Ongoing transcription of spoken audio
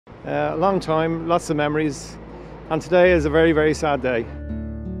A long time, lots of memories, and today is a very, very sad day.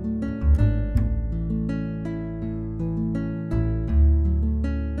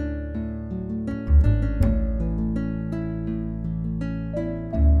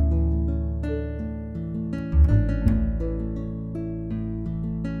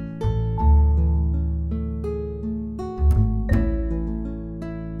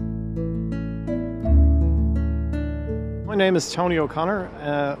 My name is Tony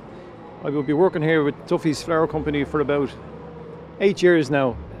O'Connor. I will be working here with Duffy's Flower Company for about 8 years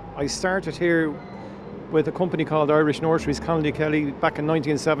now. I started here with a company called Irish Nurseries, Colony Kelly, back in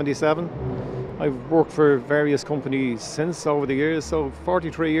 1977. I've worked for various companies since over the years, so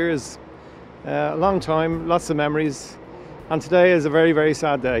 43 years. A long time, lots of memories, and today is a very, very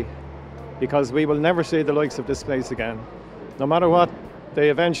sad day because we will never see the likes of this place again. No matter what they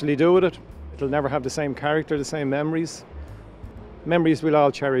eventually do with it, it'll never have the same character, the same memories. Memories we'll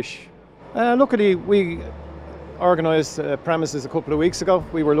all cherish. Luckily, we organised premises a couple of weeks ago.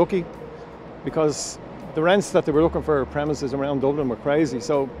 We were lucky because the rents that they were looking for premises around Dublin were crazy.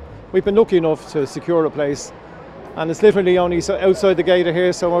 So we've been lucky enough to secure a place, and it's literally only outside the gate of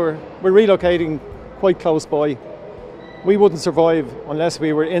here. So we're relocating quite close by. We wouldn't survive unless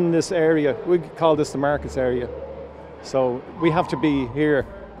we were in this area. We call this the markets area. So we have to be here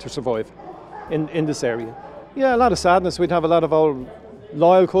to survive in this area. Yeah, a lot of sadness. We'd have a lot of old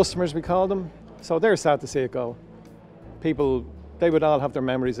loyal customers, we call them. So they're sad to see it go. People, they would all have their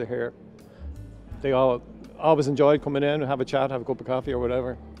memories of here. They all always enjoyed coming in and have a chat, have a cup of coffee or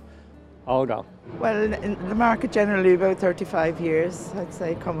whatever. All gone. Well, in the market generally about 35 years, I'd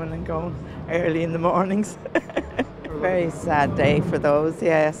say, coming and going early in the mornings. Very sad day for those,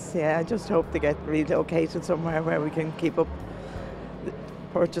 yes. Yeah, I just hope they get relocated somewhere where we can keep up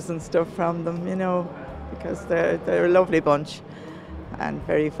purchasing stuff from them, you know, because they're a lovely bunch and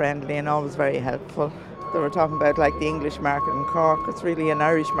very friendly and always very helpful. They were talking about like the English market in Cork. It's really an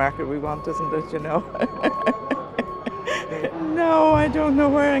Irish market we want, isn't it, you know? No, I don't know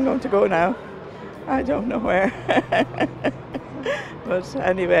where I'm going to go now. I don't know where. But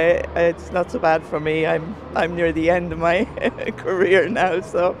anyway, it's not so bad for me. I'm near the end of my career now,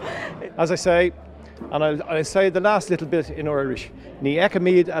 so. As I say, and I'll say the last little bit in Irish, Ní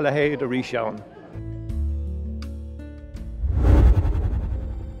eicimid a la héad a rí seán.